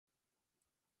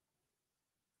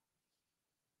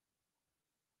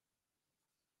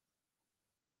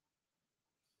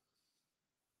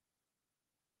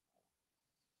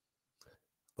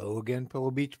Hello again,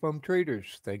 fellow BeachBum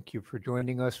traders. Thank you for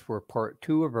joining us for part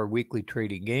 2 of our weekly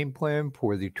trading game plan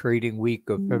for the trading week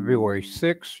of February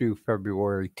 6th through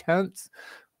February 10th,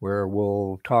 where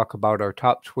we'll talk about our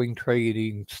top swing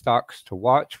trading stocks to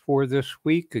watch for this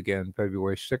week, again,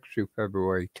 February 6th through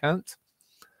February 10th.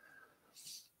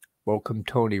 Welcome,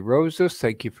 Tony Rosas.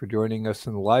 Thank you for joining us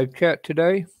in the live chat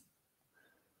today.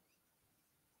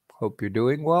 Hope you're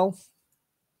doing well.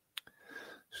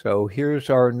 So here's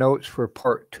our notes for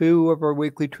part 2 of our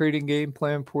weekly trading game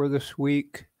plan for this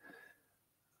week.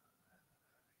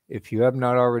 If you have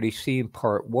not already seen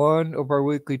part 1 of our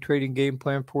weekly trading game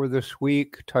plan for this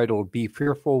week, titled Be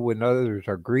Fearful When Others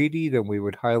Are Greedy, then we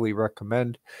would highly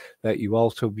recommend that you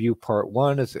also view part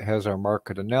 1, as it has our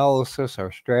market analysis,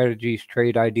 our strategies,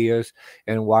 trade ideas,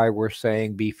 and why we're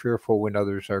saying be fearful when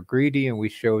others are greedy. And we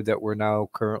showed that we're now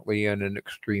currently in an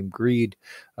extreme greed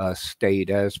state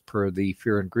as per the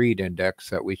Fear and Greed Index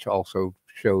that we also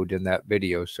showed in that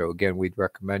video. So again, we'd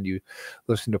recommend you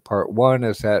listen to part 1,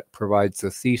 as that provides the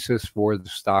thesis for the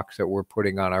stocks that we're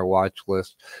putting on our watch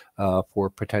list for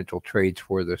potential trades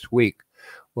for this week.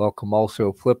 Welcome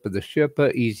also Flip of the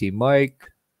Shippa, Easy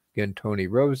Mike, again Tony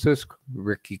Rosas,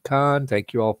 Ricky Khan.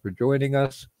 Thank you all for joining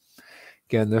us.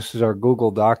 Again, this is our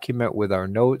Google document with our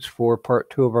notes for part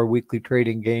 2 of our weekly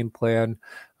trading game plan.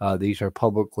 These are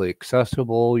publicly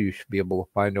accessible. You should be able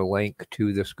to find a link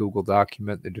to this Google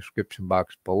document in the description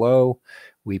box below.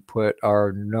 We put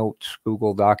our notes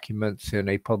Google documents in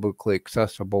a publicly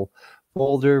accessible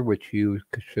folder, which you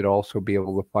should also be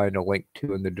able to find a link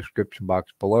to in the description box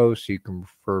below, so you can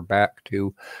refer back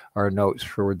to our notes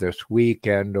for this week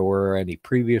and or any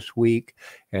previous week.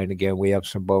 And again, we have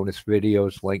some bonus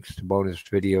videos, links to bonus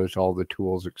videos, all the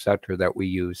tools, etc., that we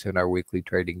use in our weekly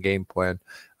trading game plan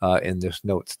in this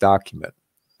notes document.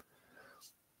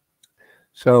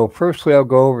 So firstly, I'll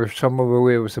go over some of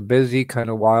it. It was a busy, kind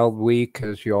of wild week.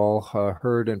 As you all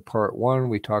heard in part 1,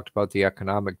 we talked about the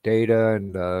economic data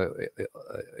and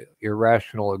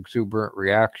irrational, exuberant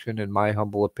reaction, in my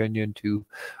humble opinion, to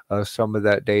some of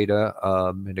that data.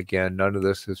 And again, none of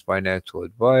this is financial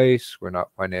advice. We're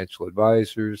not financial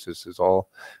advisors. This is all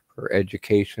for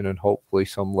education and hopefully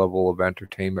some level of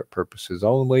entertainment purposes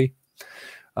only.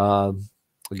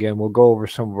 Again, we'll go over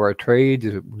some of our trades.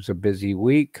 It was a busy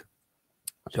week.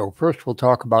 So first we'll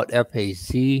talk about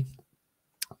FAZ.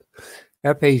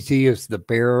 FAZ is the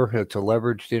bear. It's a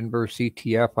leveraged inverse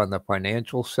ETF on the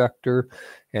financial sector.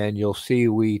 And you'll see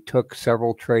we took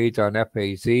several trades on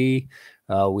FAZ.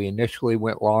 We initially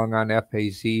went long on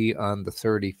FAZ on the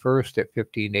 31st at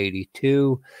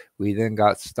 1582. We then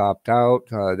got stopped out.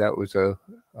 That was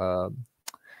on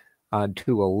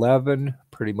 211,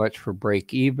 pretty much for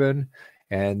break even.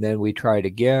 And then we tried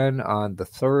again on the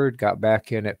 3rd, got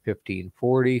back in at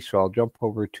 1540. So I'll jump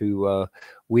over to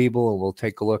Webull and we'll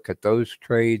take a look at those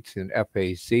trades in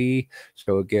FAZ.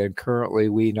 So again, currently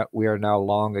we are now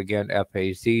long again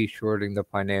FAZ, shorting the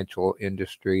financial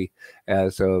industry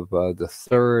as of the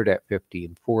 3rd at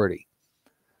 1540.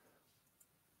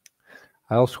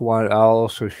 I'll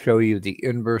also show you the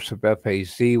inverse of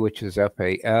FAZ, which is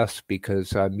FAS,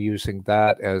 because I'm using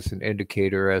that as an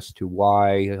indicator as to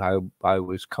why I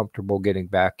was comfortable getting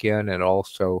back in, and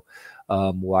also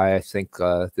why I think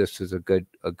this is a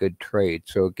good trade.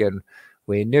 So again,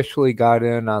 we initially got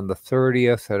in on the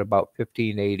 30th at about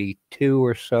 1582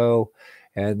 or so,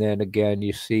 and then again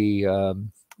you see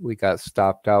we got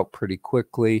stopped out pretty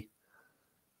quickly.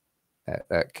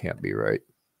 That can't be right.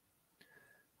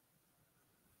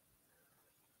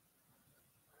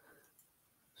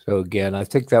 So again, I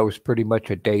think that was pretty much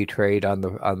a day trade on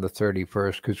the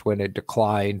 31st, because when it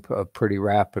declined pretty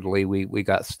rapidly, we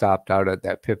got stopped out at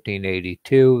that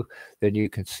 1582. Then you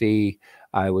can see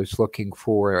I was looking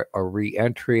for a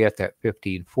re-entry at that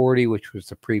 1540, which was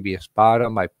the previous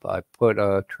bottom. I put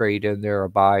a trade in there, a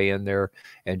buy in there,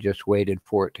 and just waited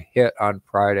for it to hit on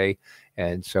Friday.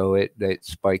 And so it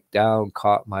spiked down,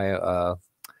 caught my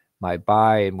my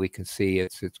buy, and we can see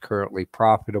it's currently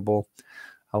profitable.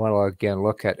 I want to again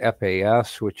look at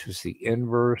FAS, which is the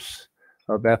inverse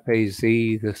of FAZ.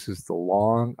 This is the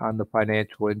long on the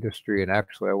financial industry. And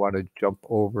actually, I want to jump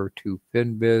over to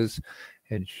FinBiz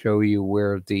and show you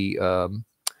where the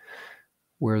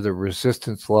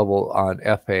resistance level on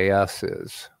FAS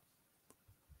is.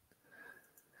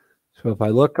 So if I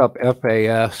look up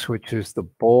FAS, which is the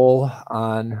bull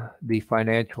on the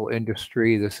financial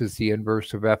industry, this is the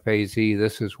inverse of FAZ.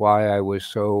 This is why I was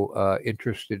so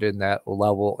interested in that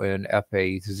level in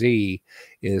FAZ,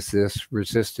 is this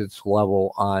resistance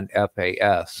level on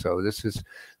FAS. So this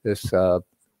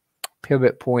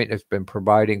pivot point has been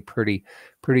providing pretty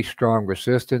strong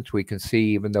resistance. We can see,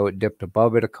 even though it dipped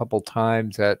above it a couple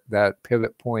times, that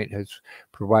pivot point has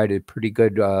provided pretty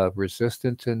good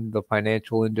resistance in the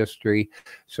financial industry.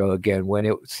 So again, when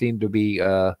it seemed to be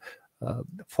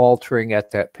faltering at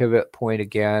that pivot point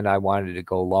again, I wanted to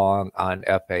go long on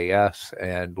FAS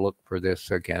and look for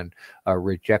this again, a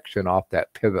rejection off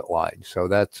that pivot line. So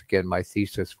that's again my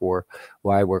thesis for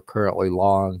why we're currently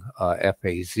long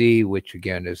FAZ, which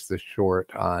again is the short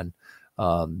on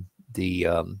the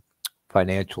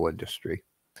financial industry.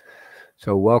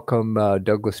 So welcome,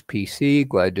 Douglas PC.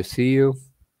 Glad to see you.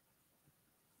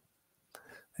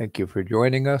 Thank you for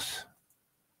joining us.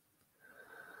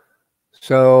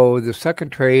 So the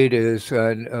second trade is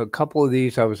a couple of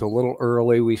these. I was a little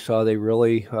early. We saw they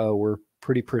really were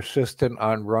pretty persistent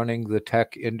on running the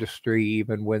tech industry,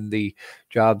 even when the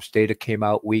jobs data came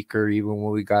out weaker, even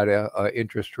when we got a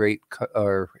interest rate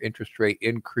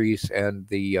increase and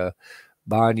the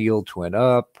bond yields went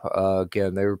up.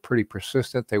 Again, they were pretty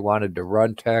persistent. They wanted to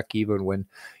run tech, even when,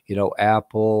 you know,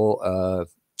 Apple,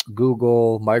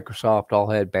 Google, Microsoft all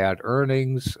had bad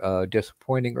earnings,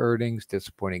 disappointing earnings,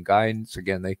 disappointing guidance.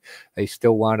 Again, they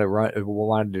still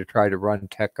wanted to try to run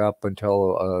tech up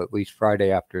until at least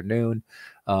Friday afternoon.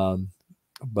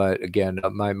 But again,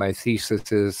 my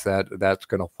thesis is that that's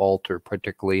going to falter,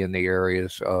 particularly in the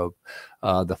areas of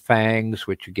the FANGs,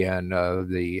 which again,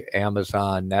 the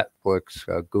Amazon, Netflix,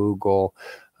 Google,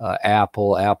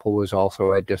 Apple. Apple was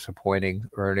also at disappointing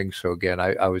earnings. So again,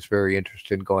 I was very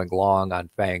interested in going long on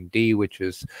FANGD, which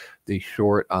is the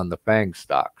short on the FANG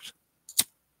stocks.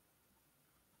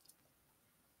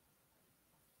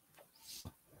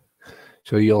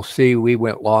 So you'll see we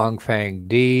went long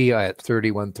FANGD at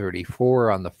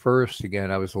 31.34 on the first. Again,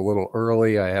 I was a little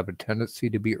early. I have a tendency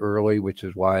to be early, which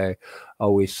is why I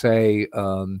always say,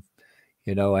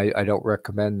 you know, I don't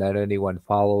recommend that anyone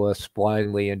follow us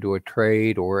blindly into a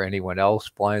trade or anyone else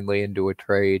blindly into a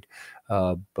trade.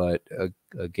 But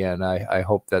again, I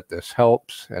hope that this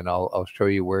helps, and I'll show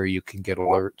you where you can get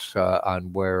alerts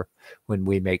on when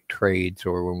we make trades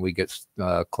or when we get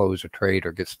close a trade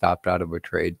or get stopped out of a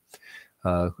trade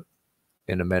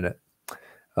in a minute.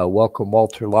 Welcome,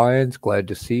 Walter Lyons. Glad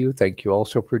to see you. Thank you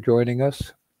also for joining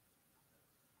us.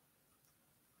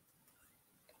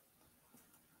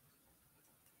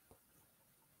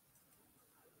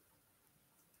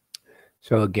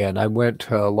 So again, I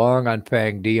went long on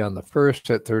FANGD on the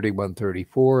first at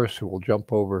 31.34. So we'll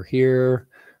jump over here,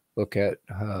 look at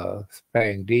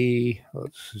FANGD.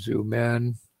 Let's zoom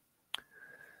in.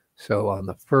 So on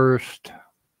the first,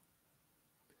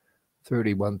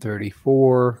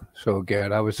 31.34. So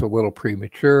again, I was a little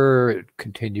premature. It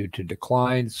continued to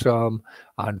decline some.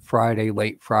 On Friday,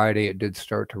 late Friday, it did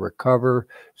start to recover.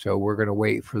 So we're going to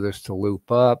wait for this to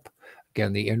loop up.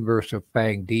 Again, the inverse of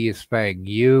FANGD is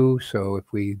FANGU. So if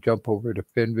we jump over to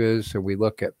FinViz and we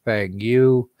look at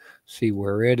FANGU, see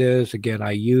where it is. Again,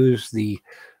 I use the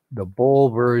bull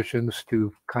versions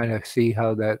to kind of see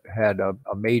how that had a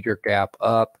major gap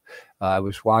up. I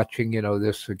was watching, you know,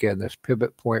 this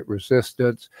pivot point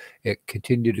resistance. It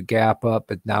continued to gap up,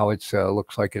 but now it's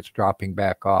looks like it's dropping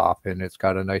back off, and it's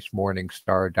got a nice morning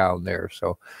star down there.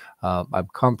 So I'm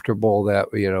comfortable that,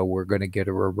 you know, we're going to get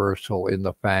a reversal in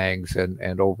the FANGs,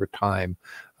 and over time,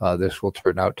 this will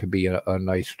turn out to be a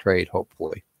nice trade,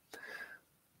 hopefully.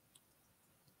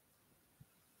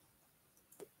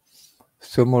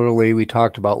 Similarly, we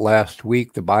talked about last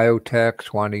week the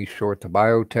biotechs, wanting to short the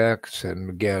biotechs. And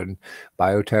again,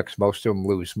 biotechs, most of them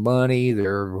lose money. A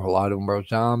lot of them are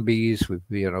zombies. We've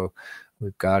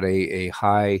got a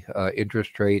high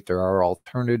interest rate. There are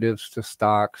alternatives to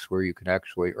stocks where you can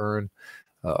actually earn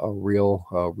a real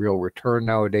return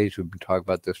nowadays. We've been talking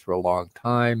about this for a long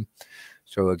time.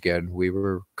 So again, we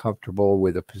were comfortable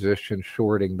with a position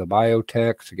shorting the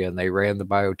biotechs. Again, they ran the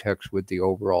biotechs with the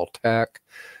overall tech.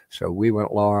 So we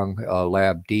went long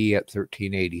LABD at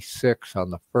 1386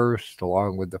 on the first,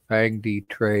 along with the FANGD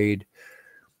trade.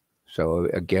 So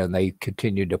again, they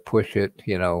continued to push it,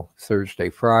 you know, Thursday,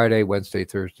 Friday, Wednesday,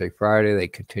 Thursday, Friday. They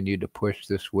continued to push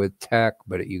this with tech,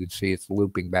 but you can see it's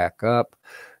looping back up.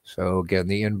 So again,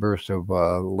 the inverse of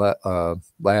LabU,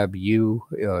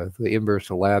 the inverse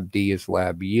of LabD is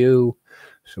LabU.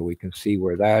 So we can see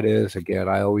where that is. Again,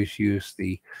 I always use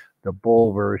the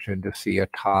bull version to see a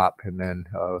top, and then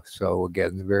so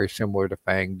again, very similar to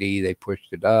FANGD, they pushed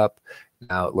it up.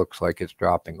 Now it looks like it's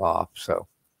dropping off. So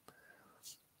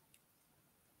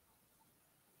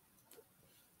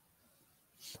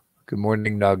good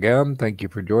morning, Nagem. Thank you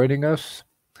for joining us.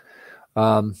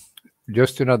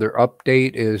 just another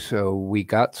update is we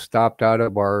got stopped out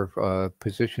of our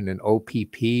position in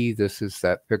OPP. This is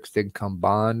that fixed income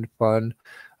bond fund.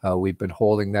 We've been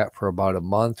holding that for about a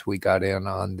month. We got in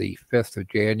on the 5th of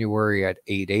January at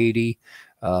 880.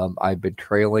 I've been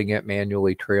trailing it,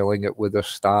 manually trailing it with a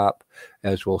stop.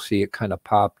 As we'll see, it kind of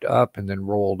popped up and then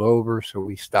rolled over. So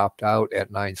we stopped out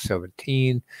at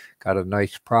 917, got a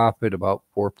nice profit, about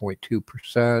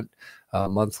 4.2%.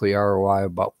 Monthly ROI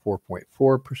about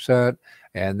 4.4%.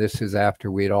 And this is after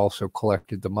we had also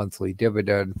collected the monthly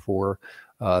dividend for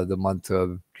the month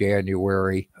of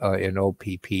January in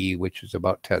OPP, which is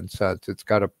about 10 cents. It's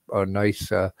got a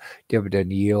nice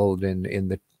dividend yield in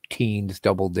the teens,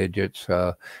 double digits,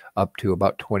 up to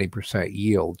about 20%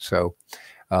 yield. So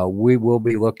we will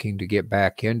be looking to get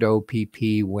back into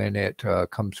OPP when it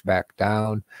comes back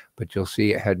down, but you'll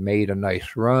see it had made a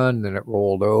nice run, then it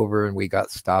rolled over, and we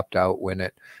got stopped out when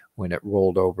it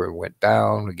rolled over and went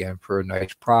down again for a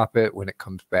nice profit. When it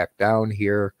comes back down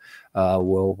here,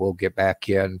 we'll get back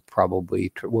in. Probably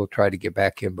we'll try to get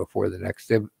back in before the next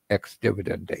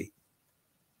ex-dividend date.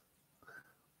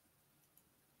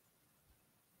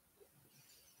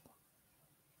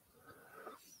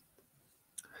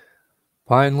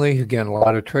 Finally, again, a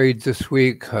lot of trades this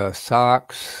week.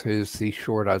 SOXS is the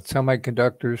short on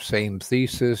semiconductors, same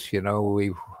thesis. You know,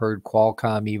 we've heard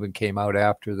Qualcomm even came out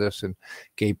after this and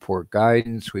gave poor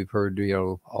guidance. We've heard, you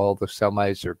know, all the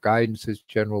semis, their guidance is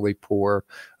generally poor.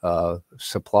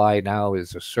 Supply now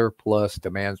is a surplus,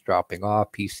 demand's dropping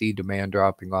off, PC demand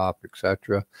dropping off,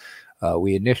 etc.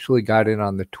 We initially got in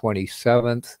on the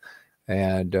 27th.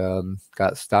 And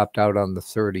got stopped out on the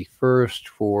 31st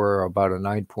for about a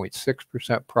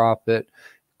 9.6% profit,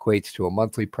 equates to a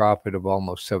monthly profit of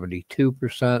almost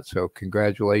 72%. So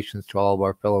congratulations to all of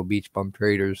our fellow BeachBum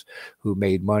traders who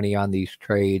made money on these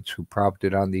trades, who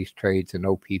profited on these trades in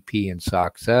OPP and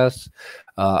SOXS.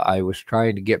 I was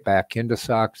trying to get back into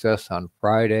SOXS on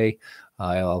Friday.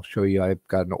 I'll show you, I've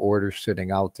got an order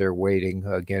sitting out there waiting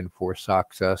again for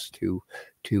SOXS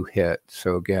to hit.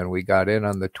 So again, we got in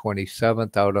on the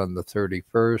 27th, out on the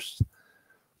 31st.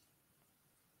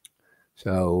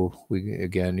 So we,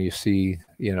 again, you see,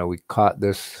 you know, we caught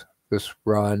this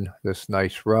run, this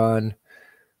nice run.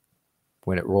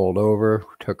 When it rolled over,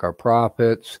 took our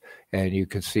profits, and you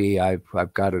can see I've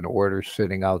got an order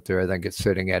sitting out there. I think it's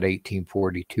sitting at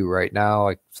 1842 right now.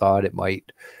 I thought it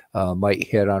might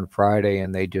hit on Friday,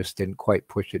 and they just didn't quite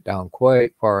push it down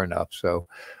quite far enough. So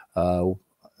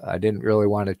I didn't really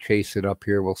want to chase it up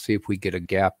here. We'll see if we get a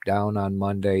gap down on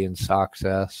Monday in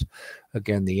SOXS.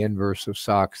 Again, the inverse of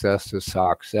SOXS is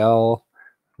SOXL,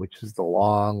 which is the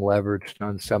long leveraged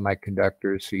on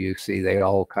semiconductors. So you see they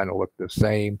all kind of look the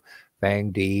same.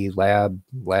 FANGD,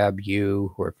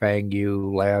 LABU, or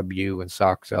FANGU, LABU, and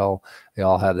SOXL, they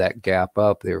all have that gap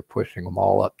up. They're pushing them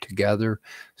all up together.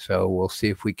 So we'll see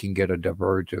if we can get a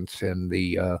divergence in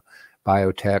the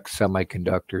biotech,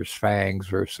 semiconductors, FANGs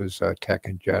versus tech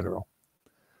in general.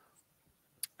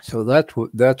 So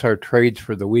that's our trades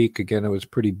for the week. Again, it was a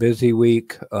pretty busy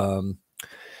week.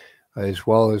 As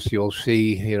well as you'll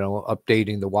see, you know,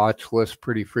 updating the watch list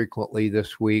pretty frequently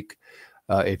this week.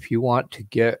 If you want to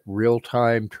get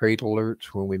real-time trade alerts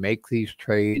when we make these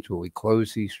trades, when we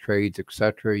close these trades,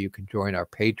 etc., you can join our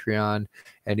Patreon.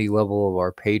 Any level of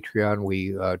our Patreon,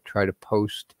 we try to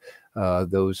post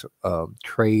those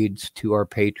trades to our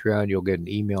Patreon. You'll get an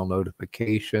email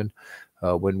notification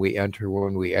when we enter,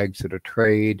 when we exit a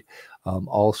trade.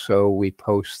 Also, we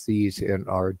post these in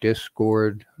our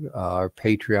Discord. Our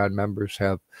Patreon members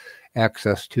have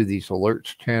access to these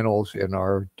alerts channels in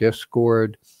our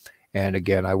Discord. And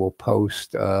again, I will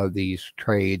post these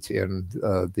trades in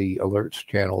the alerts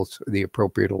channels, the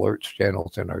appropriate alerts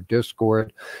channels in our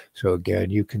Discord. So again,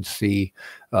 you can see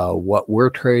what we're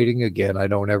trading. Again, I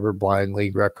don't ever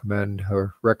blindly recommend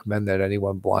that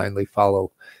anyone blindly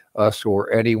follow us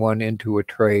or anyone into a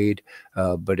trade.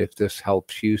 But if this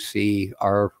helps you see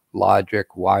our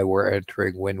logic, why we're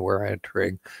entering, when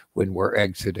we're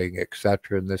exiting,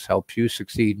 etc., and this helps you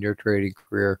succeed in your trading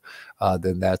career,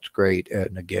 then that's great.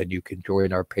 And again, you can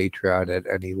join our Patreon at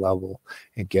any level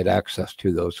and get access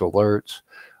to those alerts.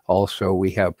 Also,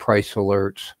 we have price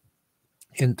alerts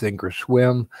in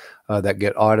Thinkorswim that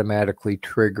get automatically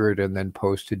triggered and then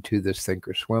posted to this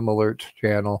Thinkorswim alerts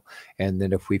channel. And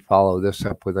then if we follow this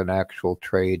up with an actual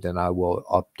trade, then I will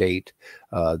update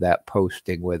that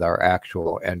posting with our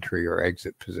actual entry or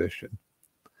exit position.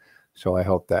 So I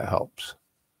hope that helps.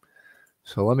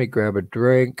 So let me grab a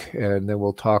drink and then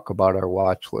we'll talk about our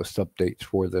watch list updates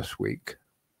for this week.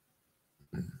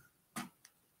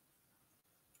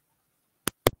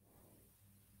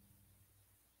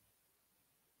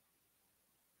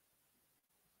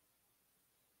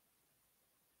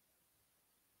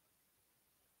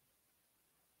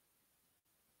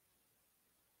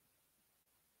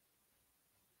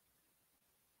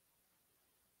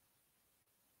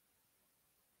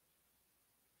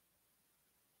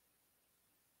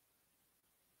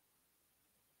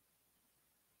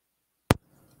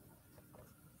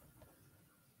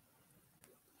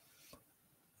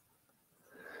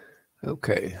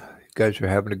 Okay, you guys are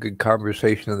having a good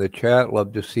conversation in the chat.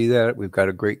 Love to see that. We've got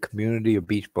a great community of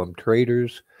BeachBum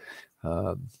traders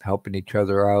helping each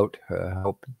other out.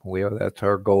 That's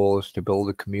our goal, is to build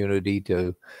a community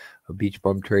of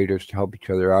BeachBum traders to help each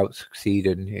other out, succeed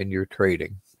in your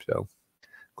trading. So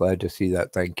glad to see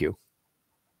that. Thank you.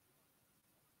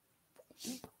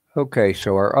 Okay,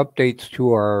 so our updates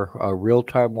to our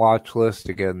real-time watch list.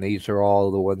 Again, these are all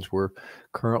the ones we're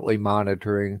currently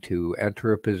monitoring to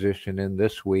enter a position in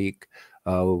this week.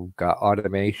 We've got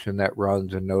automation that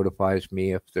runs and notifies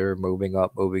me if they're moving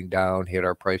up, moving down, hit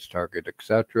our price target,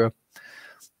 etc.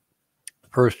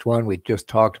 First one, we just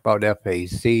talked about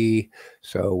FAZ.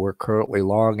 So we're currently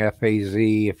long FAZ.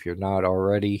 If you're not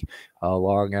already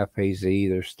long FAZ,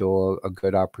 there's still a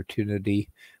good opportunity.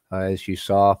 As you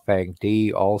saw,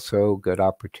 FNGD also good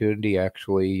opportunity.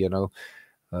 Actually,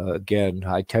 again,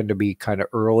 I tend to be kind of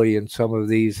early in some of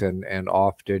these, and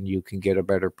often you can get a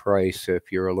better price if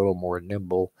you're a little more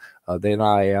nimble than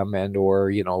I am, or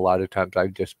a lot of times I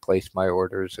just place my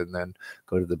orders and then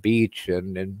go to the beach,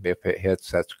 and if it hits,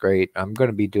 that's great. I'm going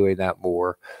to be doing that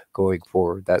more going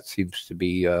forward. That seems to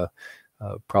be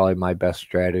probably my best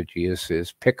strategy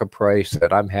is pick a price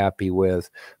that I'm happy with,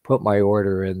 put my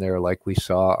order in there like we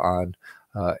saw on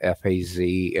FAZ,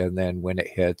 and then when it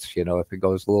hits, if it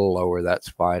goes a little lower, that's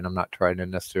fine. I'm not trying to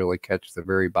necessarily catch the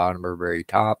very bottom or very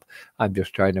top. I'm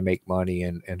just trying to make money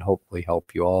and hopefully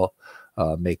help you all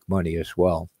make money as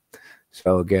well.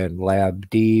 So again,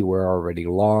 LABD, we're already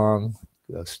long.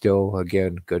 Still,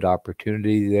 again, good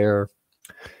opportunity there.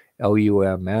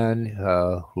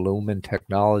 LUMN, Lumen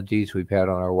Technologies, we've had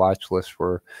on our watch list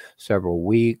for several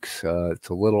weeks. It's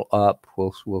a little up.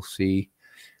 We'll see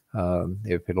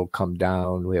if it'll come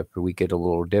down. We get a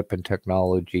little dip in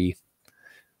technology.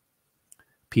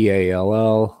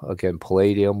 PALL, again,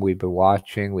 Palladium, we've been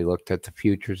watching. We looked at the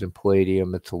futures in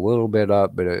Palladium. It's a little bit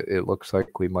up, but it looks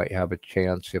like we might have a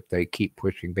chance if they keep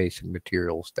pushing basic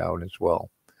materials down as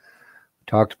well.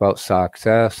 Talked about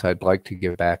SOXS. I'd like to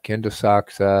get back into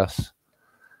SOXS.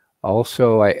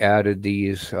 Also, I added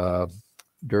these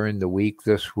during the week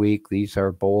this week. These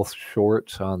are both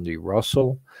shorts on the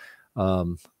Russell. I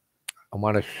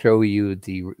want to show you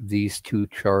these two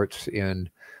charts in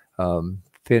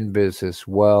FinViz as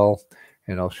well.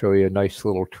 And I'll show you a nice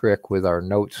little trick with our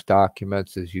notes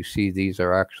documents. As you see, these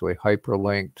are actually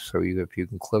hyperlinked. So if you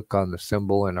can click on the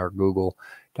symbol in our Google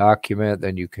document,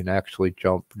 then you can actually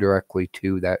jump directly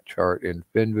to that chart in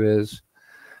FinViz.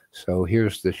 So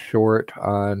here's the short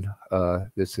on,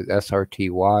 this is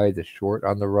SRTY, the short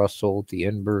on the Russell. The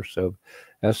inverse of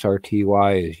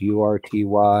SRTY is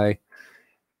URTY.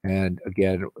 And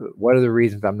again, one of the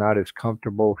reasons I'm not as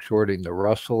comfortable shorting the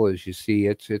Russell is, you see,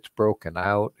 it's broken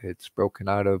out. It's broken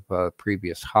out of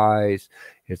previous highs.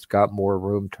 It's got more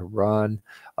room to run.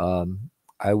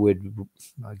 I would,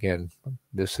 again,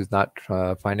 this is not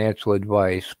financial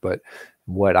advice, but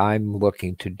what I'm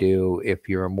looking to do, if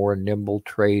you're a more nimble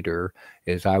trader,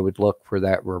 is I would look for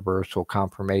that reversal,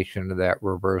 confirmation of that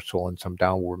reversal and some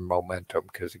downward momentum,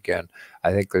 because again,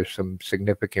 I think there's some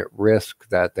significant risk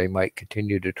that they might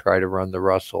continue to try to run the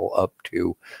Russell up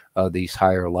to these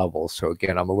higher levels. So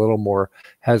again, I'm a little more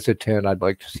hesitant. I'd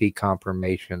like to see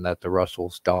confirmation that the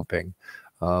Russell's dumping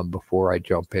before I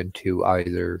jump into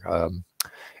either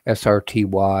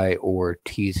SRTY or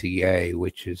TZA,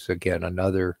 which is again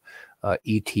another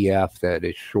ETF that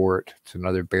is short. It's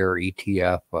another bear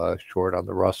ETF short on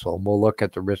the Russell. And we'll look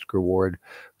at the risk reward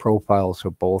profiles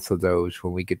of both of those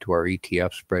when we get to our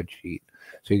ETF spreadsheet.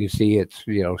 So you can see it's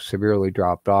severely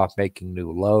dropped off, making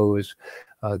new lows.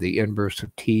 The inverse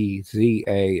of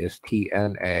TZA is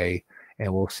TNA,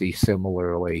 and we'll see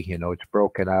similarly, it's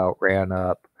broken out, ran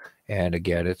up, and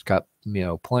again, it's got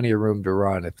plenty of room to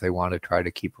run if they want to try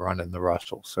to keep running the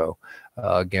Russell. So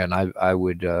again, I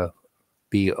would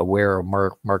be aware of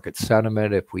market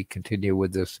sentiment. If we continue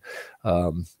with this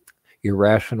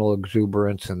irrational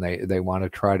exuberance and they want to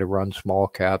try to run small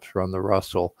caps, run the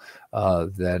Russell,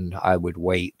 then I would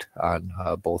wait on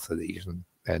both of these,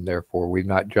 and therefore we've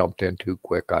not jumped in too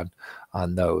quick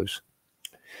on those.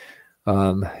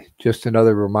 Just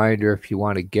another reminder, if you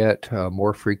want to get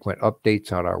more frequent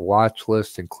updates on our watch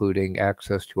list, including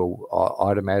access to an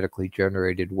automatically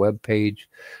generated web page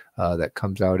that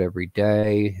comes out every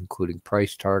day, including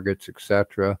price targets,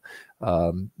 etc.,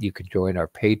 you can join our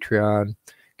Patreon.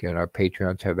 Again, our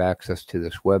Patreons have access to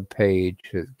this web page.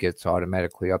 It gets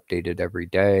automatically updated every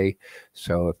day.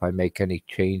 So if I make any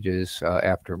changes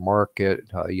after market,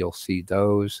 you'll see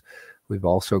those. We've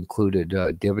also included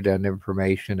dividend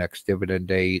information, ex-dividend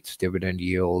dates, dividend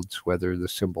yields, whether the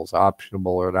symbol's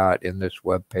optionable or not in this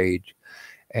web page.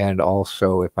 And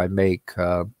also, if I make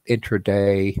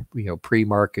intraday,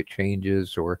 pre-market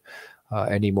changes or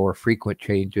any more frequent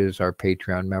changes, our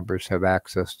Patreon members have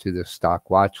access to the stock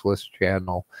watch list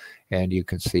channel. And you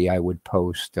can see I would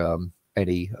post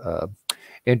any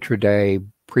intraday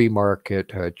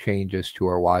pre-market changes to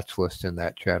our watch list in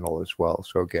that channel as well.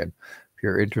 So again, if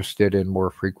you're interested in more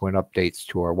frequent updates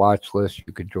to our watch list,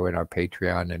 you can join our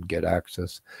Patreon and get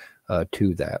access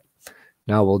to that.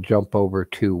 Now we'll jump over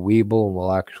to Webull and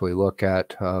we'll actually look at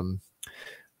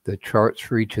the charts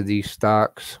for each of these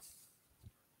stocks.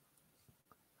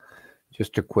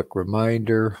 Just a quick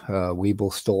reminder,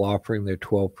 Webull's still offering their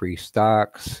 12 free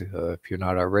stocks. If you're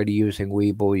not already using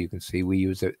Webull, you can see we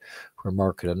use it for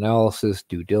market analysis,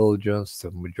 due diligence,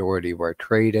 the majority of our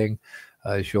trading.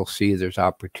 As you'll see, there's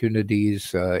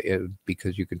opportunities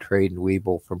because you can trade in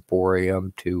Webull from 4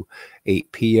 a.m. to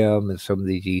 8 p.m. and some of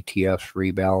these ETFs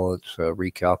rebalance,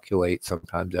 recalculate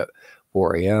sometimes at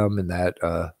 4 a.m. and that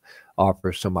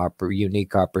offers some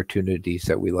unique opportunities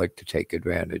that we like to take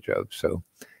advantage of. So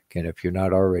again, if you're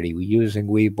not already using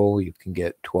Webull, you can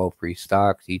get 12 free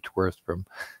stocks, each worth from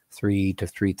 $3,000 to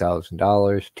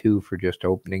 $3,000, 2 for just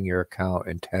opening your account,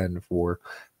 and 10 for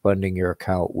funding your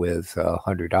account with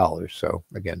 $100. So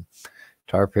again,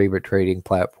 it's our favorite trading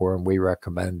platform. We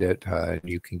recommend it.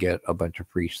 You can get a bunch of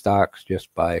free stocks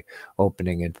just by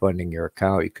opening and funding your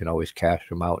account. You can always cash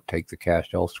them out, take the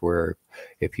cash elsewhere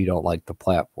if you don't like the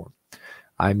platform.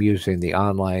 I'm using the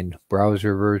online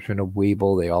browser version of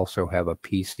Webull. They also have a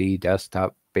PC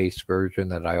desktop-based version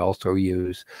that I also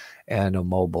use, and a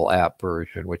mobile app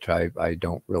version, which I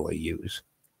don't really use.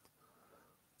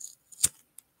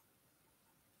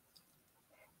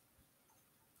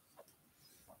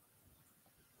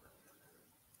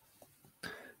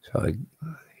 So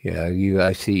yeah,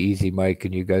 I see Easy Mike,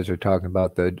 and you guys are talking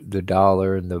about the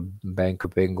dollar and the Bank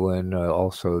of England,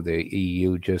 also the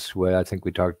EU. I think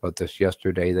we talked about this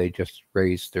yesterday. They just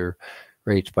raised their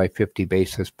rates by 50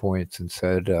 basis points and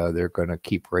said they're going to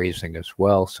keep raising as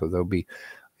well. So there'll be,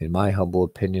 in my humble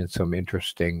opinion, some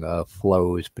interesting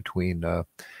flows between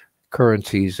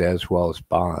currencies as well as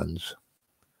bonds.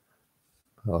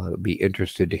 I'll be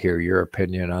interested to hear your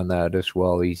opinion on that as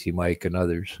well, Easy Mike and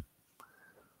others.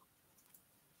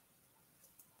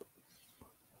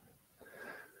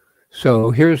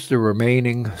 So here's the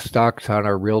remaining stocks on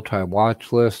our real-time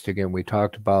watch list. Again, we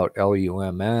talked about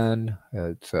LUMN.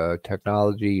 It's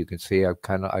technology. You can see I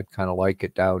kind of like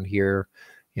it down here,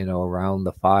 around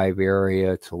the 5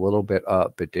 area. It's a little bit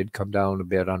up. It did come down a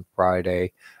bit on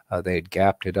Friday. They had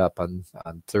gapped it up on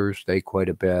Thursday quite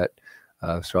a bit.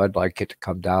 So I'd like it to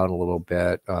come down a little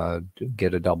bit,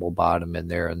 get a double bottom in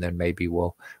there, and then maybe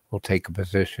we'll take a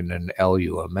position in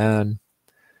LUMN.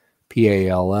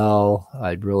 PALL,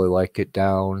 I'd really like it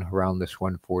down around this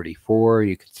 144.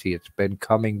 You can see it's been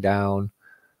coming down.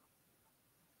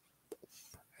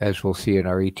 As we'll see in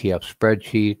our ETF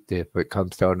spreadsheet, if it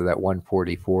comes down to that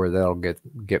 144, that'll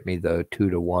get me the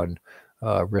 2-to-1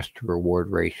 risk to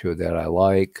reward ratio that I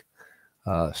like.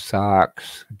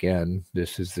 SOX, again,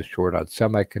 this is the short on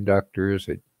semiconductors.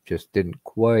 It just didn't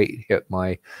quite hit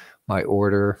my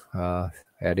order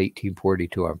at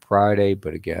 1842 on Friday,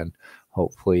 but again,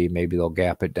 hopefully maybe they'll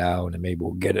gap it down and maybe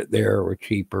we'll get it there or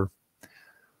cheaper.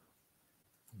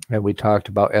 And we talked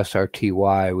about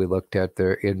SRTY. We looked at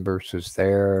their inverses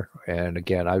there, and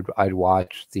again, I'd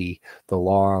watch the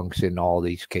longs in all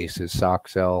these cases: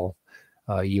 SOXL,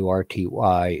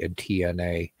 URTY, and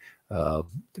TNA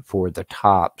for the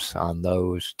tops on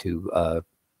those to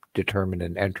determine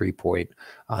an entry point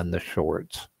on the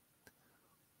shorts.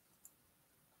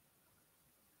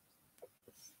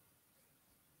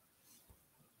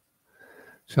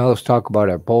 So let's talk about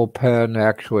our bullpen.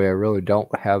 Actually, I really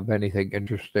don't have anything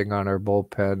interesting on our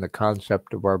bullpen. The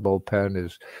concept of our bullpen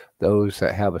is those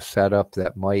that have a setup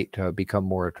that might become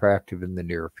more attractive in the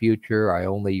near future. I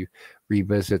only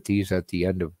revisit these at the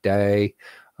end of day.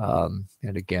 And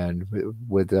again,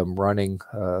 with them running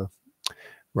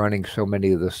so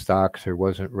many of the stocks, there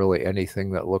wasn't really anything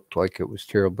that looked like it was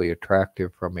terribly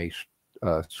attractive from a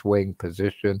swing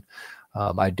position.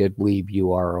 I did leave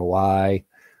UROI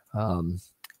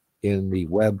in the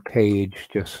web page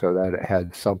just so that it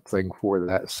had something for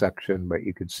that section, but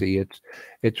you can see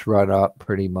it's run up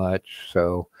pretty much.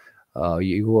 So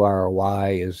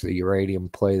UROI is the uranium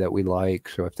play that we like.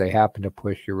 So if they happen to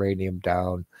push uranium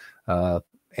down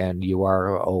and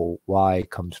UROY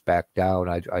comes back down,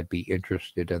 I'd be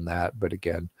interested in that. But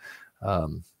again,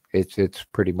 it's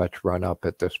pretty much run up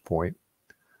at this point.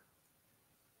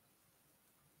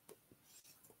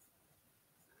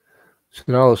 So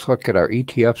now let's look at our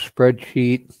ETF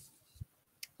spreadsheet.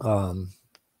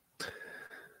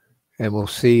 And we'll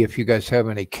see if you guys have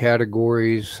any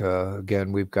categories.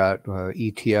 Again, we've got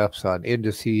ETFs on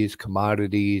indices,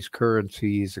 commodities,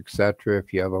 currencies, etc.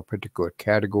 If you have a particular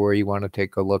category you want to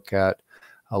take a look at,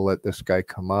 I'll let this guy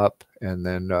come up, and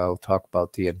then I'll talk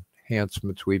about the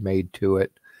enhancements we made to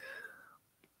it.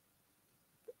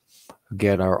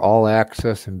 Again, our all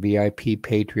access and VIP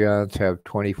Patreons have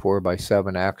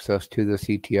 24/7 access to this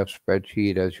ETF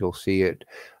spreadsheet. As you'll see it,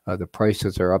 the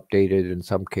prices are updated in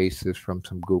some cases from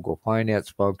some Google Finance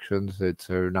functions.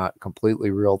 They're not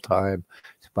completely real time.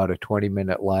 It's about a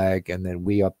 20-minute lag, and then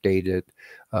we updated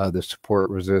the support,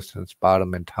 resistance,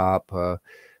 bottom and top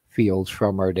fields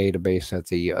from our database at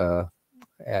the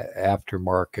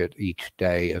aftermarket each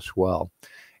day as well.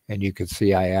 And you can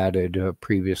see I added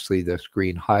previously this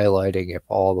green highlighting if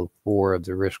all 4 of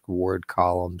the risk-reward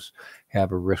columns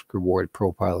have a risk-reward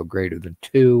profile of greater than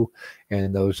 2,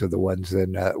 and those are the ones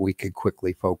then we can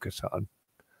quickly focus on.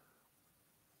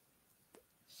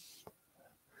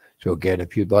 So again,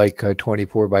 if you'd like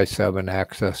 24/7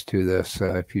 access to this,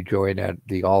 if you join at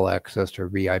the all access or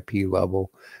VIP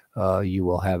level, you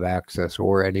will have access,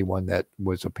 or anyone that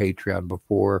was a Patreon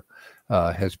before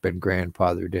has been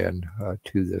grandfathered in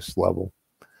to this level.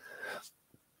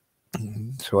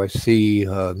 So I see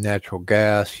natural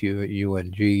gas,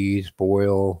 UNGs,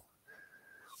 oil.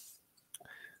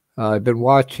 I've been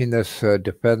watching this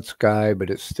defense guy, but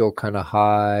it's still kind of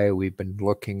high. We've been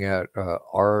looking at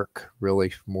ARC,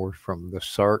 really more from the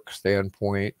SARC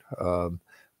standpoint,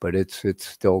 but it's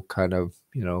still kind of,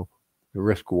 you know, the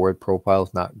risk reward profile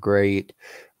is not great.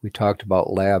 We talked about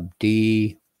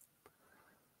LABD,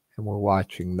 and we're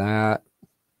watching that.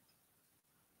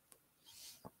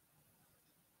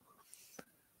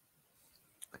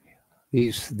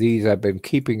 These I've been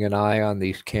keeping an eye on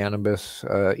these cannabis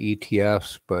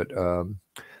ETFs, but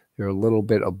they're a little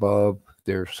bit above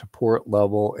their support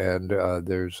level, and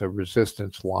there's a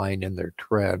resistance line in their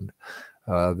trend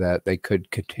that they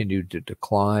could continue to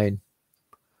decline.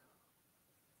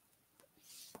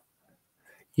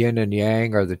 Yin and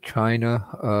Yang are the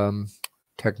China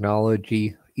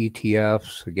technology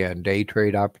ETFs. Again, day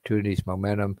trade opportunities,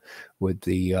 momentum with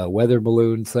the weather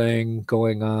balloon thing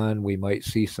going on. We might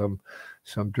see some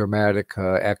dramatic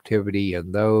activity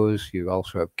in those. You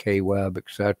also have KWeb,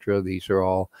 etc. These are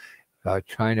all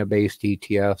China-based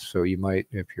ETFs, so you might,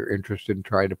 if you're interested in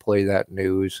trying to play that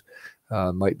news,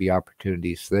 might be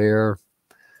opportunities there.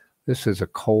 This is a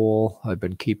coal. I've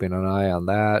been keeping an eye on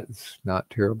that. It's not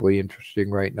terribly interesting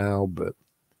right now, but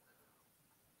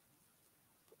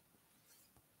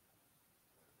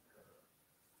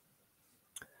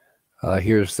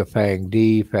here's the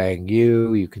FANG-D,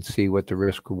 FANG-U. You can see what the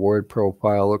risk-reward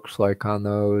profile looks like on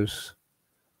those.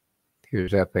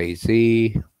 Here's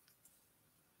FAZ.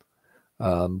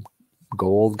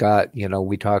 Gold got, you know,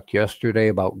 we talked yesterday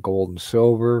about gold and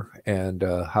silver and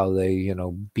how they, you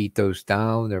know, beat those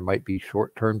down. There might be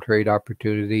short-term trade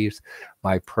opportunities.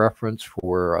 My preference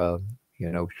for,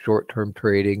 you know, short-term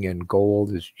trading in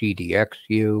gold is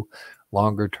GDXU.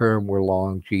 Longer term, we're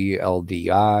long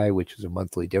GLDI, which is a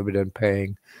monthly dividend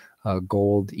paying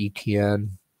gold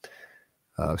ETN.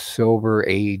 Silver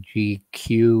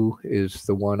AGQ is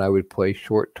the one I would play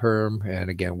short term. And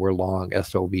again, we're long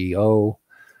SOVO.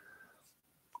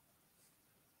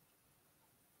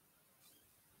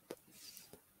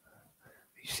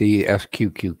 You see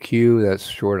SQQQ, that's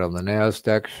short on the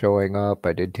NASDAQ showing up.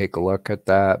 I did take a look at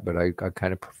that, but I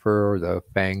kind of prefer the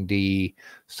FANG-D,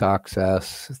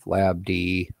 SOXS,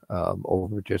 LABD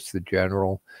over just the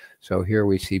general. So here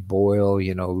we see oil,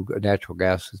 you know, natural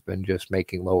gas has been just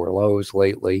making lower lows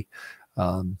lately.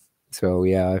 So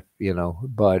yeah, you know,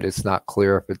 but it's not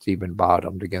clear if it's even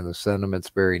bottomed. Again, the sentiment's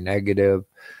very negative.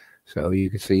 So you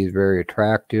can see it's very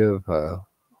attractive.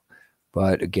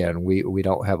 But again, we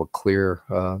don't have a clear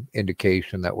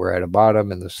indication that we're at a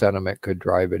bottom, and the sentiment could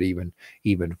drive it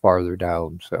even farther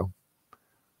down. So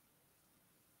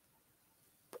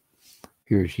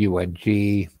here's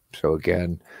UNG. So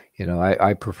again, you know,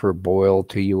 I prefer Boyle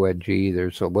to UNG.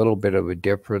 There's a little bit of a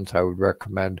difference. I would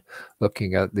recommend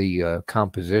looking at the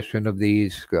composition of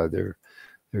these. Their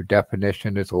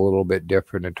definition is a little bit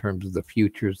different in terms of the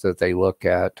futures that they look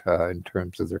at in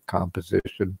terms of their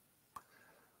composition.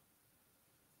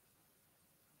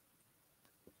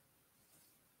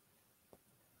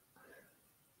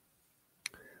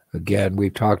 Again,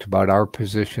 we've talked about our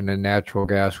position in natural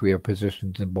gas. We have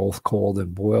positions in both coal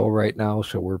and oil right now,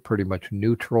 so we're pretty much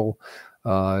neutral.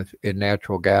 in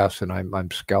natural gas, and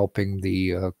I'm scalping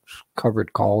the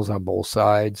covered calls on both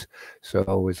sides.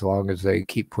 So as long as they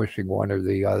keep pushing one or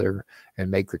the other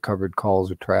and make the covered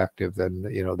calls attractive, then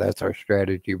that's our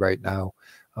strategy right now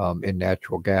in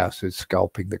natural gas, is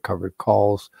scalping the covered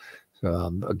calls.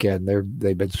 Again,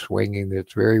 they've been swinging.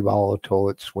 It's very volatile.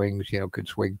 It swings, could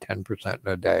swing 10%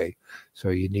 in a day. So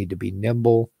you need to be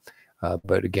nimble.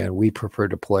 But again, we prefer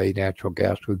to play natural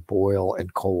gas with boil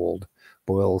and cold.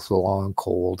 Boil is the long,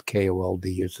 cold,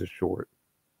 KOLD is the short.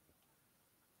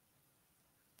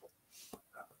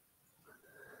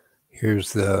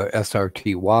 Here's the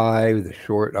SRTY, the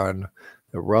short on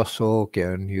the Russell.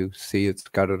 Again, you see it's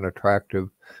got an attractive,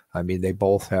 they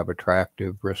both have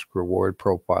attractive risk-reward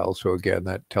profiles. So again,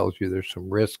 that tells you there's some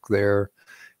risk there.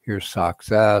 Here's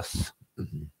SOXS.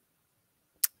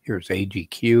 Here's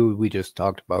AGQ. We just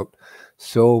talked about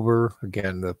silver.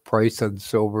 Again, the price on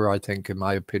silver, I think, in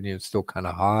my opinion, is still kind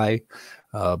of high.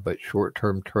 But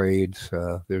short-term trades,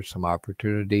 there's some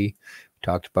opportunity. We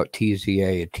talked about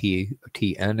TZA and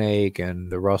TNA. Again,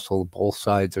 the Russell, both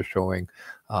sides are showing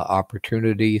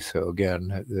opportunity. So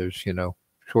again, there's,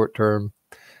 short-term,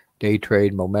 day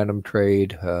trade, momentum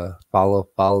trade,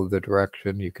 follow the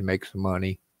direction. You can make some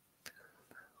money.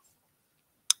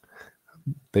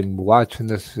 Been watching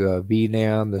this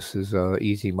VNAM. This is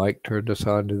Easy Mike turned us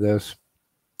on to this.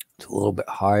 It's a little bit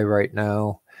high right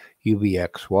now.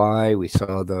 UBXY, we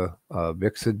saw the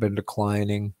VIX had been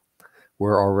declining.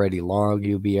 We're already long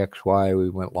UBXY. We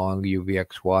went long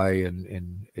UBXY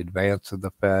in advance of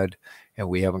the Fed, and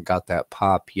we haven't got that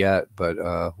pop yet, but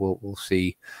we'll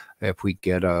see if we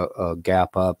get a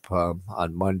gap up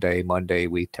on Monday. Monday,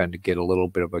 we tend to get a little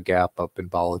bit of a gap up in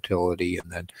volatility,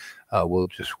 and then we'll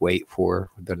just wait for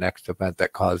the next event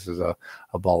that causes a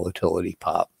volatility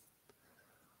pop.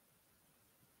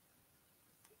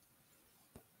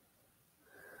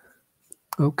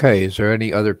 Okay, is there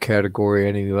any other category?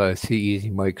 I see Easy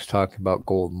Mike's talking about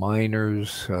gold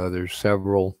miners. There's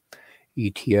several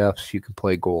ETFs. You can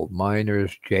play gold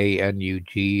miners.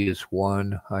 JNUG is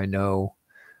one, I know.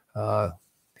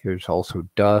 Here's also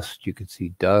Dust. You can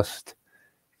see Dust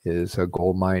is a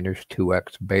gold miners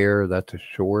 2x bear. That's a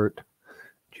short.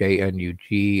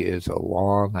 JNUG is a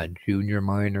long on junior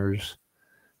miners.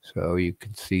 So you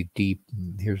can see deep.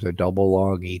 Here's a double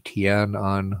long ETN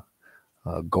on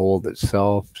gold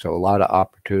itself. So a lot of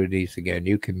opportunities. Again,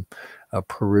 you can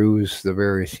peruse the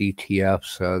various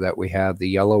ETFs that we have. The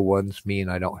yellow ones mean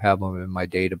I don't have them in my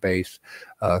database,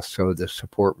 so the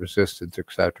support, resistance,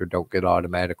 etc. don't get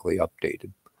automatically updated.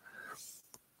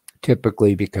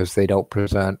 Typically because they don't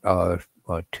present a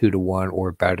 2-to-1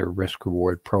 or better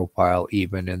risk-reward profile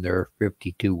even in their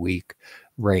 52-week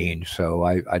range. So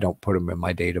I don't put them in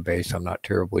my database. I'm not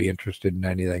terribly interested in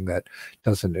anything that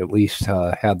doesn't at least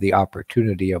have the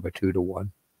opportunity of a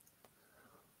 2-to-1.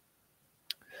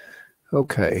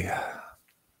 Okay.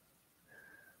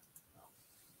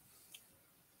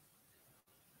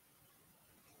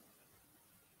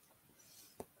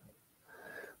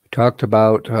 We talked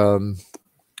about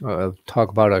talk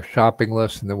about our shopping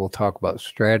list, and then we'll talk about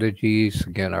strategies.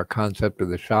 Again, our concept of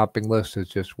the shopping list is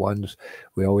just ones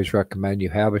we always recommend you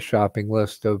have a shopping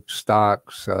list of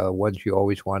stocks, ones you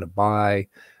always want to buy,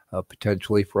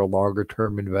 potentially for a longer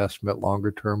term investment,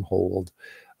 longer term hold,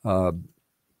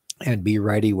 and be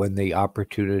ready when the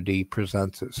opportunity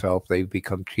presents itself. They've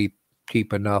become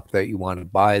cheap enough that you want to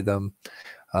buy them.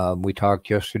 We talked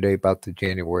yesterday about the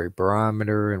January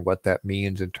Barometer and what that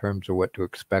means in terms of what to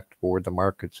expect for the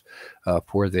markets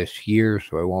for this year,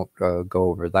 so I won't go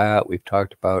over that. We've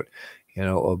talked about,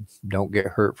 don't get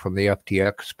hurt from the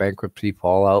FTX bankruptcy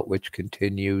fallout, which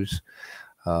continues.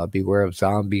 Beware of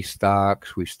zombie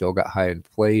stocks. We've still got high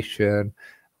inflation,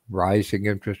 rising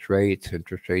interest rates.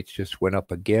 Interest rates just went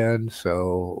up again,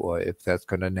 so if that's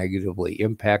going to negatively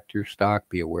impact your stock,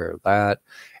 be aware of that.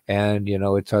 And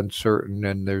it's uncertain,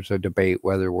 and there's a debate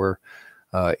whether we're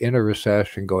in a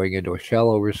recession, going into a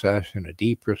shallow recession, a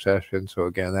deep recession. So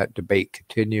again, that debate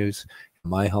continues. In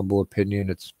my humble opinion,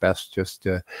 it's best just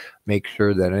to make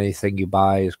sure that anything you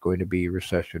buy is going to be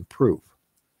recession proof.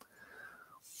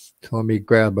 So let me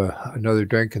grab another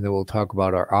drink, and then we'll talk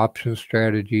about our option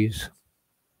strategies.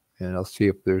 And I'll see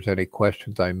if there's any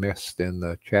questions I missed in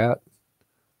the chat.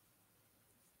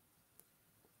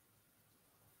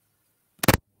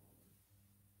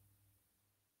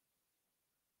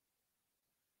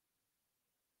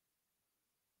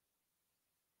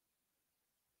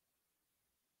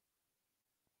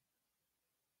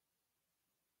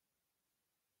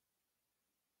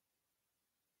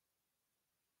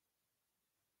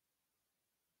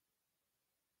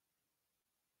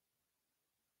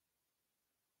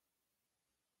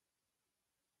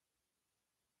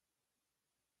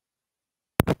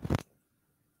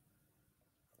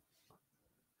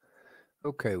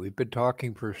 Okay, we've been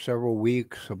talking for several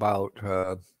weeks about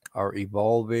our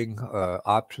evolving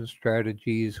option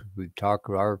strategies. We've talked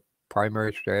about our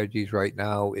primary strategies right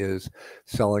now is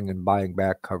selling and buying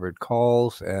back covered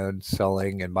calls and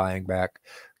selling and buying back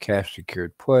cash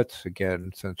secured puts.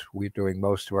 Again, since we're doing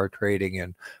most of our trading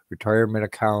in retirement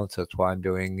accounts, that's why I'm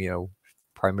doing,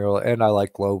 primarily, and I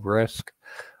like low risk.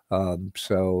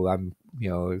 So I'm,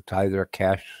 it's either a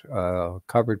cash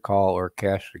covered call or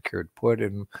cash secured put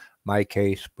in my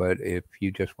case. But if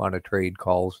you just want to trade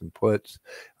calls and puts,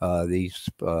 these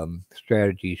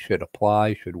strategies should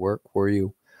apply, should work for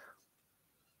you.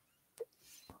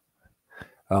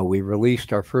 We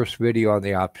released our first video on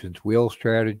the options wheel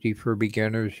strategy for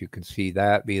beginners. You can see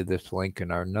that via this link in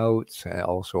our notes and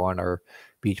also on our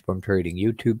BeachBum Trading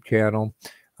YouTube channel.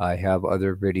 I have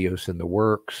other videos in the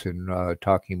works and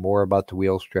talking more about the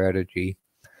wheel strategy.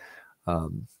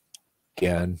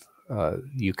 Again,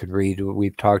 you can read,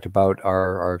 we've talked about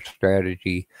our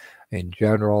strategy in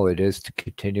general. It is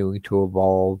continuing to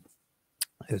evolve,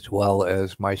 as well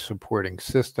as my supporting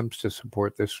systems to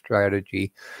support this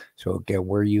strategy. So again,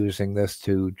 we're using this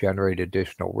to generate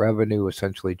additional revenue,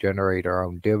 essentially generate our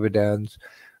own dividends.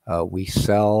 We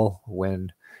sell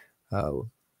when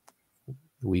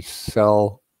we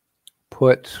sell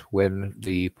puts when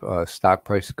the stock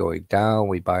price is going down.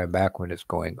 We buy them back when it's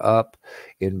going up.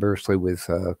 Inversely with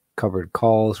covered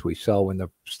calls, we sell when the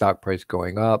stock price is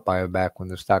going up, buy them back when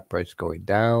the stock price is going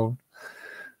down.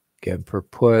 Again, for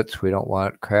puts, we don't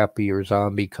want crappy or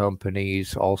zombie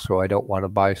companies. Also, I don't want to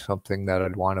buy something that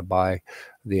I'd want to buy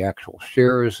the actual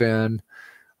shares in.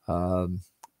 Putting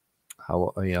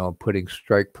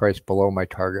strike price below my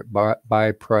target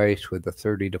buy price with a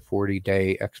 30 to 40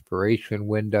 day expiration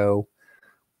window.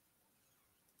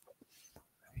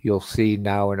 You'll see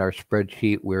now in our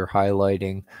spreadsheet, we're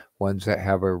highlighting ones that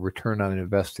have a return on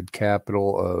invested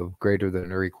capital of greater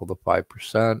than or equal to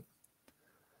 5%.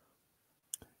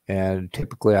 And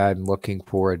typically I'm looking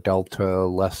for a delta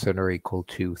less than or equal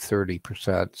to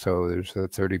 30%. So there's a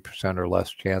 30% or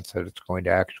less chance that it's going to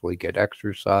actually get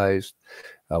exercised.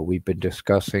 We've been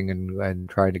discussing and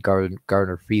trying to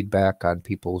garner feedback on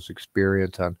people's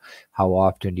experience on how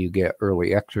often do you get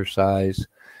early exercise.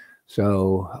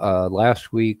 So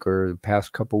last week or the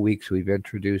past couple weeks, we've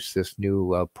introduced this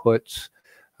new puts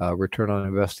return on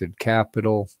invested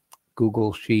capital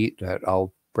Google sheet that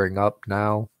I'll bring up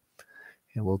now.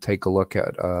 And we'll take a look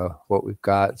at what we've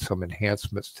got, some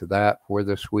enhancements to that for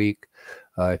this week.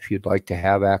 If you'd like to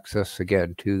have access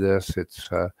again to this, it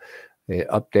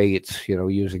updates,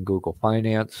 using Google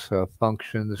Finance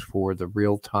functions for the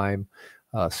real-time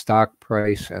stock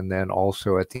price. And then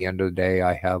also at the end of the day,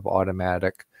 I have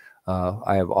automation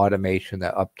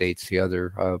that updates the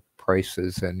other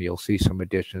prices, and you'll see some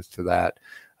additions to that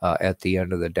at the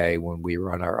end of the day when we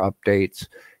run our updates.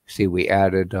 See, we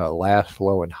added last,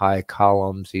 low, and high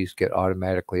columns. These get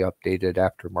automatically updated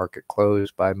after market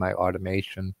close by my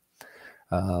automation.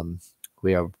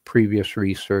 We have previous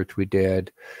research we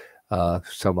did.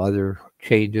 Some other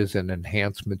changes and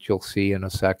enhancements you'll see in a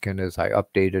second as I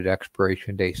updated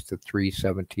expiration dates to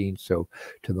 3/17, so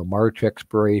to the March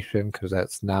expiration, because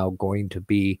that's now going to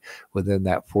be within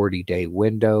that 40-day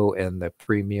window, and the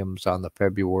premiums on the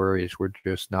February's were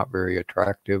just not very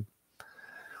attractive.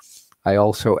 I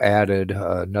also added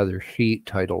another sheet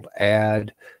titled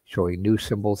Add, showing new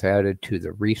symbols added to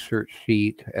the research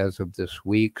sheet as of this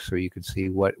week, so you can see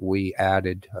what we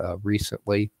added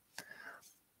recently.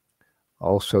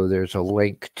 Also, there's a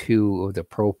link to the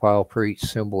profile for each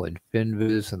symbol in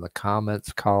FinViz in the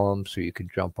comments column, so you can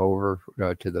jump over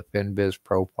to the FinViz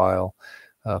profile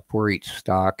for each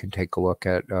stock and take a look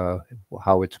at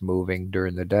how it's moving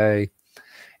during the day.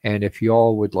 And if you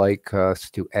all would like us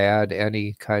to add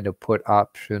any kind of put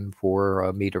option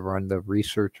for me to run the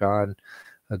research on,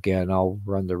 again, I'll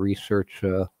run the research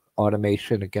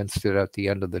automation against it at the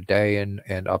end of the day and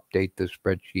update the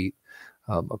spreadsheet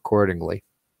accordingly.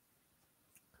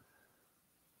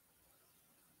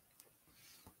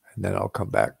 And then I'll come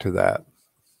back to that.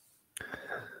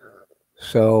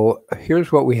 So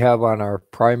here's what we have on our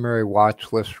primary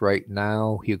watch list right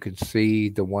now. You can see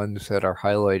the ones that are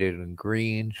highlighted in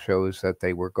green shows that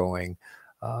they were going,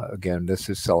 again, this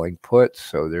is selling puts,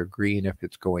 so they're green if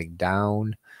it's going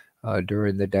down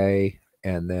during the day.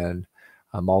 And then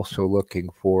I'm also looking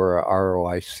for a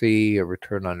ROIC, a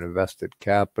return on invested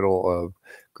capital of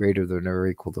greater than or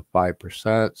equal to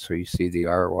 5%. So you see the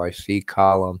ROIC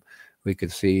column. We can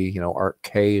see, ARK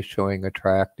K is showing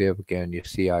attractive. Again, you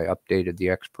see I updated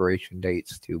the expiration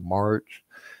dates to March.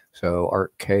 So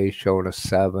ARK K is showing a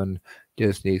 7.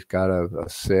 Disney's got a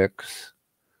 6.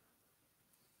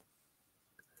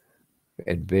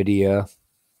 NVIDIA,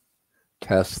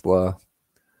 Tesla.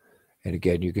 And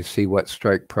again, you can see what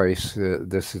strike price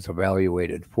this is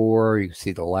evaluated for. You can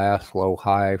see the last low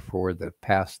high for the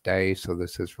past day. So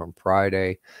this is from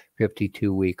Friday,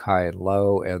 52-week high and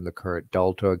low, and the current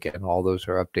delta. Again, all those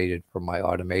are updated from my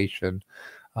automation.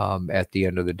 At the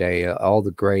end of the day, all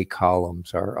the gray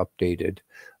columns are updated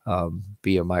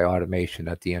via my automation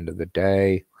at the end of the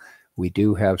day. We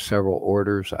do have several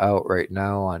orders out right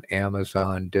now on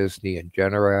Amazon, Disney, and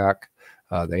Generac.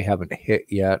 They haven't hit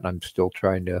yet. I'm still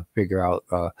trying to figure out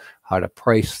how to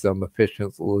price them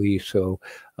efficiently so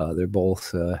they're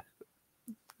both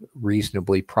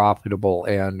reasonably profitable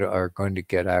and are going to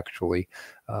get actually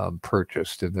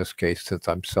purchased in this case since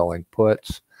I'm selling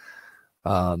puts.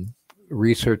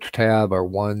 Research tab are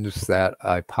ones that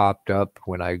I popped up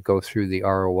when I go through the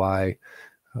ROI.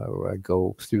 I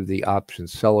go through the option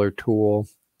seller tool.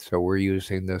 So we're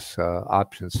using this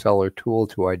option seller tool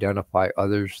to identify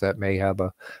others that may have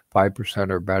a 5%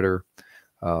 or better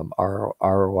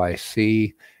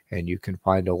ROIC. And you can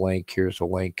find a link. Here's a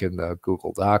link in the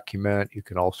Google document. You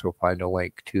can also find a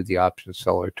link to the option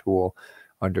seller tool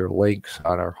under links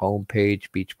on our homepage,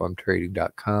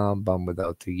 beachbumtrading.com, bum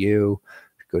without the U.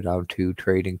 If you go down to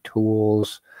trading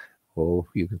tools, well,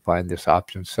 you can find this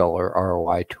option seller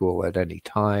ROI tool at any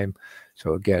time.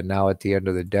 So again, now at the end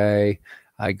of the day,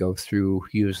 I go through,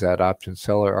 use that option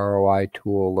seller ROI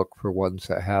tool, look for ones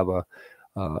that have a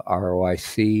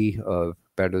ROIC of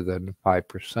better than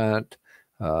 5%,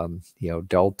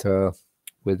 delta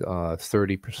with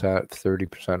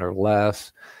 30% or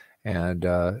less, and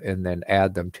then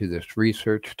add them to this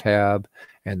research tab,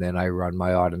 and then I run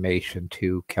my automation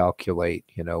to calculate,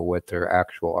 what their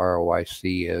actual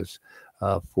ROIC is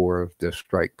for the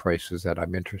strike prices that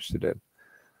I'm interested in.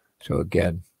 So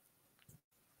again,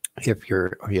 if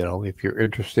you're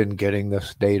interested in getting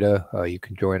this data, you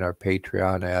can join our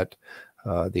Patreon at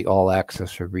the all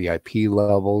access or VIP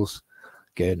levels.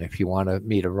 Again, if you want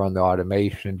me to run the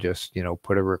automation, just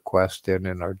put a request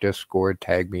in our Discord,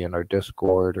 tag me in our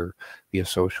Discord or via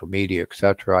social media,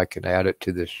 etc. I can add it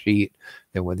to this sheet.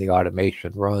 Then when the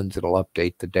automation runs, it'll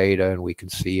update the data and we can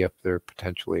see if they're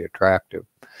potentially attractive.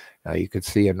 Now you can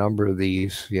see a number of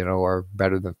these, are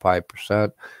better than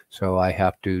 5%. So I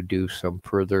have to do some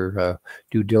further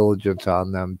due diligence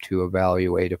on them to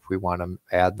evaluate if we want to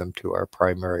add them to our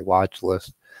primary watch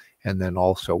list, and then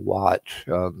also watch,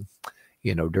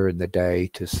 during the day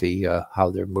to see how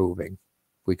they're moving.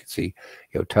 We could see,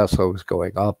 Tesla was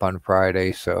going up on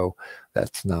Friday, so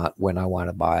that's not when I want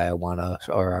to buy. I want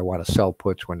to sell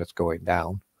puts when it's going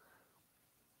down.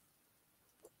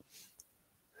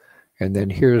 And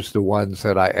then here's the ones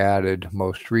that I added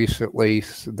most recently.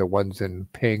 The ones in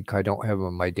pink, I don't have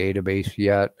in my database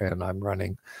yet, and I'm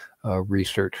running a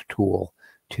research tool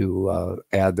to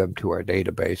add them to our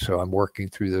database. So I'm working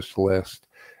through this list.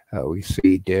 We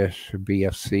see Dish,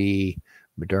 BFC,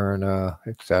 Moderna,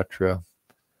 etc.,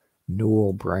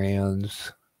 Newell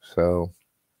Brands. So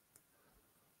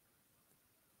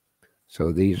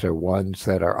these are ones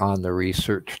that are on the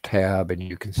research tab, and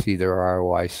you can see their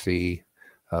ROIC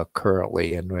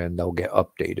currently, and they'll get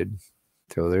updated.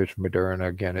 So there's Moderna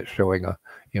again. It's showing a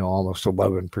almost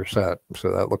 11%.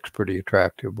 So that looks pretty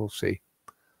attractive. We'll see.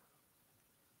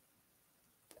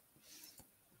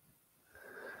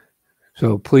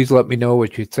 So please let me know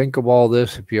what you think of all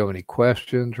this. If you have any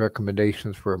questions,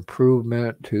 recommendations for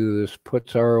improvement to this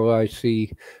puts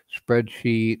ROIC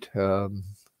spreadsheet,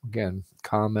 again,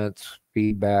 comments,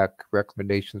 feedback,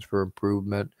 recommendations for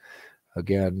improvement.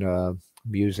 Again, I'm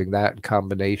using that in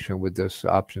combination with this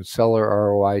option seller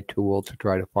ROI tool to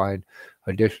try to find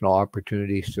additional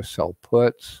opportunities to sell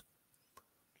puts.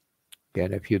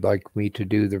 Again, if you'd like me to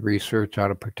do the research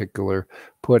on a particular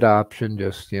put option,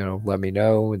 just, let me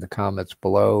know in the comments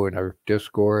below in our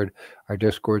Discord. Our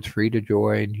Discord's free to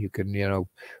join. You can,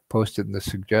 post it in the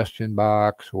suggestion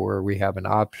box, or we have an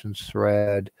options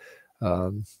thread,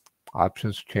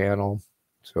 options channel.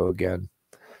 So again,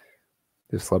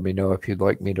 just let me know if you'd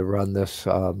like me to run this.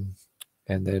 And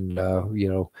then,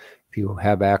 if you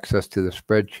have access to the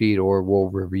spreadsheet, or we'll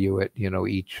review it,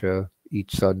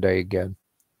 each Sunday again.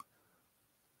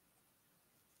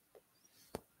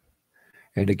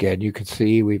 And again, you can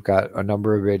see we've got a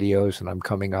number of videos, and I'm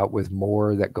coming out with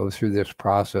more that go through this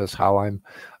process, how I'm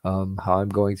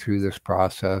going through this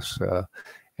process,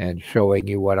 and showing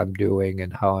you what I'm doing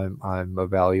and how I'm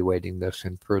evaluating this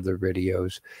in further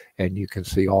videos. And you can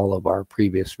see all of our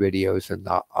previous videos in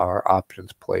our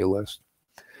options playlist.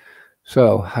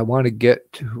 So I want to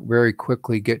very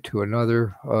quickly get to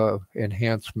another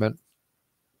enhancement.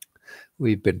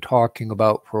 we've been talking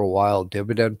about for a while,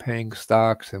 dividend-paying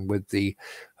stocks, and with the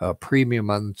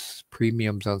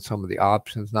premiums on some of the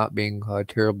options not being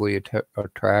terribly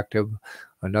attractive,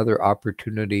 another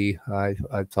opportunity I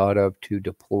thought of to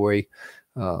deploy,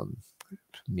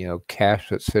 cash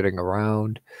that's sitting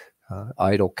around.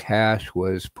 Idle cash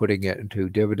was putting it into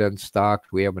dividend stocks.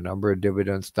 We have a number of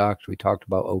dividend stocks. We talked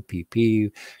about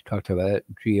OPP, talked about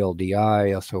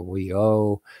GLDI,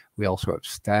 SOEO. We also have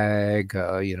STAG.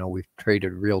 We've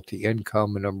traded Realty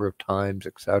Income a number of times,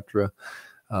 etc.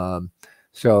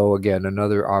 So again,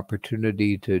 another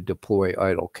opportunity to deploy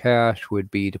idle cash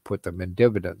would be to put them in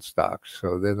dividend stocks.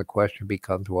 So then the question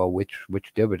becomes, well, which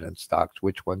dividend stocks?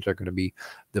 Which ones are going to be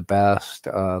the best?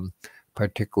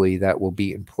 Particularly that will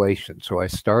be inflation. So I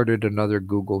started another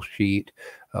Google sheet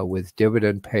with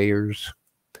dividend payers,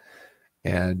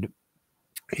 and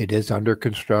it is under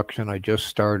construction. I just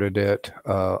started it.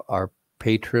 Our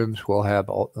patrons will have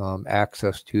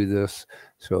access to this.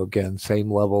 So again, same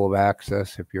level of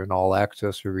access. If you're an all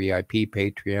access or VIP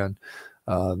Patreon,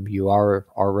 you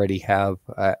already have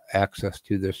access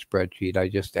to this spreadsheet. I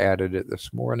just added it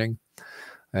this morning,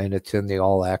 and it's in the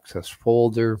all access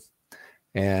folder.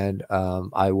 And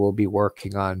I will be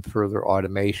working on further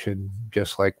automation,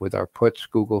 just like with our puts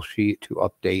Google Sheet, to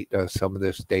update some of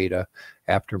this data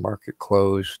after market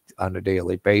close on a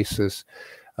daily basis.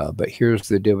 But here's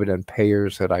the dividend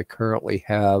payers that I currently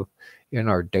have in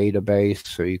our database.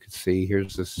 So you can see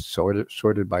here's this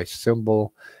sorted by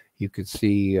symbol. You can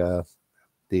see the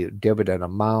dividend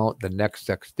amount, the next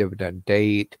dividend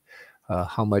date,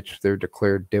 how much their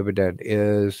declared dividend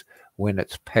is, when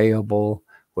it's payable,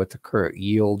 what the current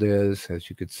yield is. As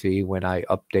you can see, when I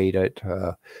update it,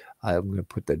 I'm going to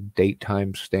put the date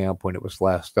time stamp when it was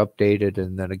last updated,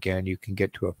 and then again you can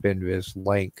get to a FinViz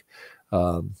link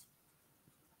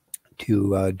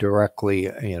to directly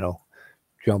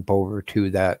jump over to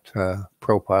that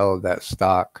profile of that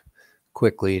stock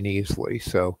quickly and easily.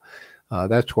 So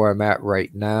that's where I'm at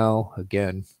right now.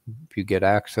 Again, if you get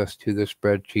access to the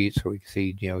spreadsheet, so we can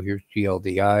see, here's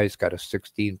GLDI, it's got a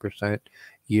 16%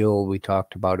 yield. We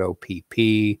talked about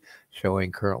OPP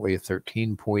showing currently a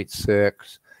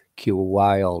 13.6.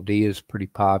 QYLD is pretty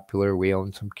popular. We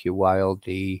own some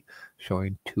QYLD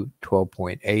showing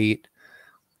 12.8.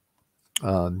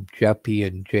 JEPI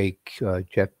and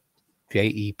JEPI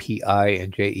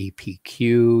and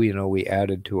JEPQ, we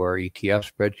added to our ETF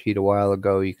spreadsheet a while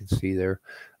ago. You can see they're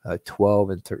 12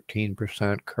 and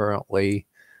 13% currently.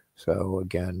 So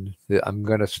again, I'm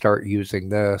going to start using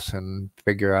this and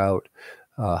figure out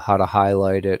how to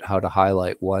highlight it, how to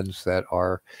highlight ones that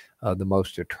are the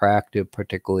most attractive,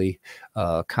 particularly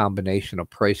a combination of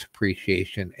price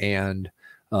appreciation and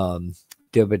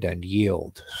dividend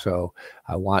yield. So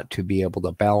I want to be able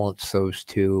to balance those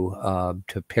two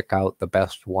to pick out the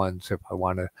best ones if I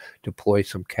want to deploy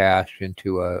some cash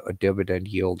into a dividend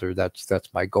yielder.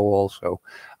 That's my goal. So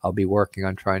I'll be working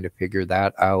on trying to figure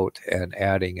that out and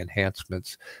adding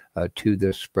enhancements to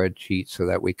this spreadsheet so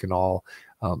that we can all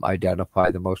identify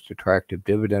the most attractive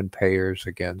dividend payers,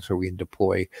 again, so we can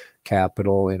deploy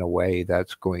capital in a way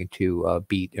that's going to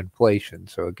beat inflation.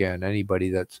 So again, anybody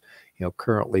that's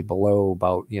currently below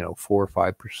about 4 or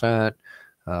 5%,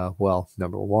 well,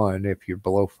 number one, if you're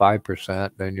below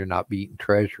 5%, then you're not beating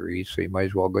treasuries, so you might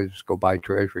as well just go buy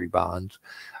treasury bonds.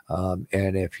 And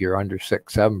if you're under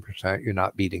 6-7%, you're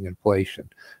not beating inflation.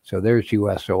 So there's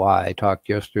USOI. I talked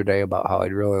yesterday about how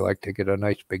I'd really like to get a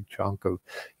nice big chunk of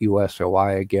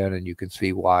USOI again, and you can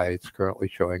see why it's currently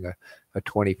showing a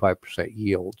 25%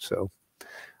 yield. So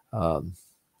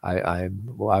I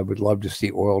would love to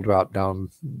see oil drop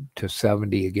down to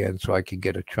 70 again so I can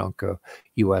get a chunk of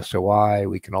USOI.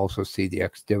 We can also see the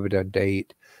ex-dividend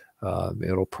date.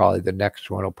 The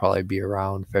next one will probably be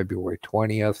around February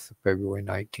 20th, February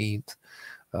 19th.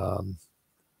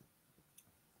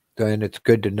 Then it's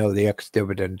good to know the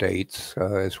ex-dividend dates.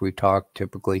 As we talked,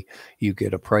 typically you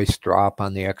get a price drop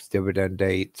on the ex-dividend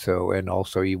date. So, and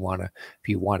also if you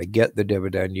want to get the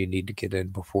dividend, you need to get in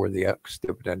before the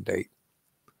ex-dividend date.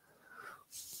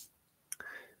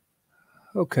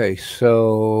 Okay,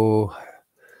 so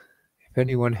if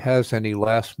anyone has any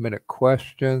last minute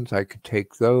questions, I could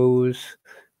take those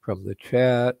from the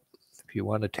chat. If you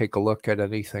want to take a look at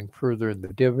anything further in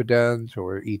the dividends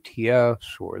or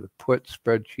ETFs or the put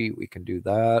spreadsheet, we can do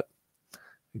that.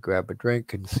 Grab a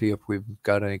drink and see if we've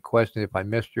got any questions. If I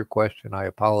missed your question, I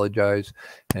apologize,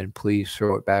 and please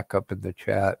throw it back up in the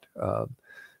chat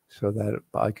so that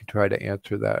I can try to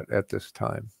answer that at this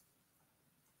time.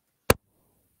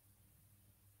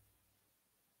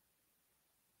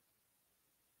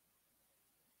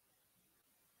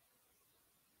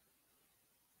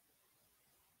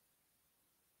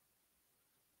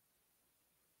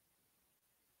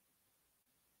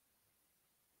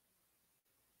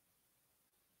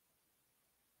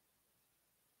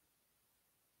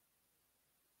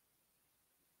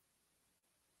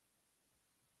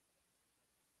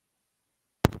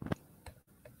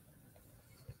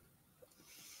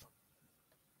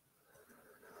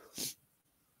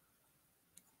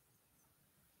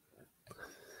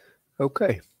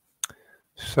 Okay.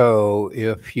 So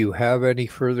if you have any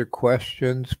further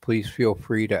questions, please feel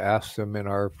free to ask them in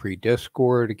our free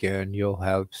Discord. Again,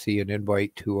 you'll see an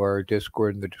invite to our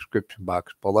Discord in the description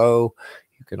box below.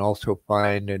 You can also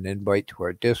find an invite to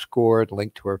our Discord,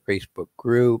 link to our Facebook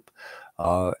group,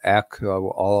 all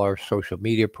our social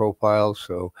media profiles.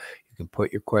 So you can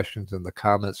put your questions in the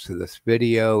comments to this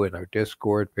video in our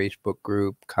Discord, Facebook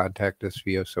group, contact us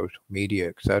via social media,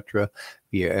 etc.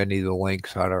 via any of the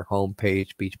links on our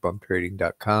homepage,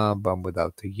 beachbumtrading.com, bum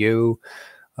without the U.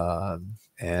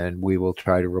 And we will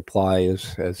try to reply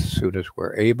as soon as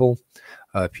we're able.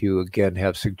 If you, again,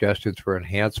 have suggestions for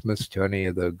enhancements to any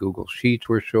of the Google Sheets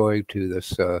we're showing, to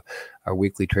this, our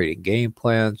weekly trading game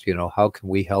plans, how can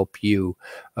we help you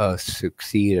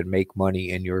succeed and make money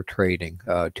in your trading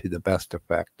to the best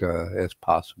effect as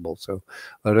possible. So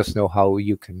let us know how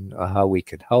we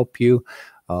can help you.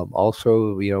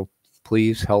 Also,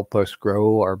 please help us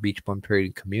grow our BeachBum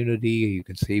trading community. You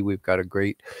can see we've got a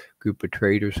great group of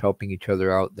traders helping each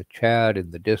other out in the chat,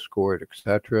 in the Discord,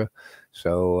 etc.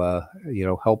 So,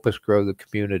 help us grow the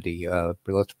community.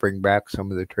 Let's bring back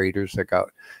some of the traders that got,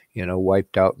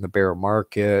 wiped out in the bear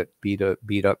market, beat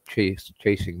up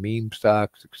chasing meme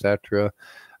stocks, etc.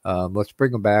 Let's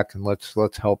bring them back, and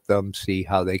let's help them see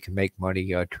how they can make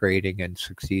money trading and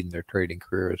succeed in their trading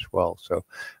career as well. So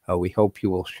we hope you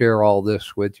will share all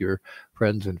this with your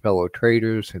friends and fellow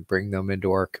traders and bring them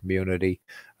into our community.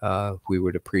 We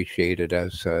would appreciate it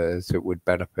as it would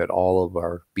benefit all of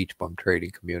our BeachBum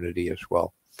trading community as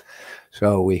well.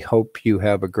 So we hope you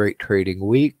have a great trading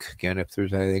week. Again, if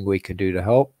there's anything we can do to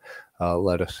help,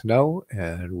 let us know,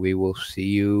 and we will see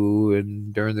you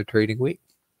during the trading week.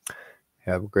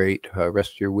 Have a great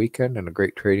rest of your weekend and a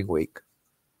great trading week.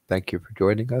 Thank you for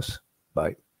joining us.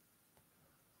 Bye.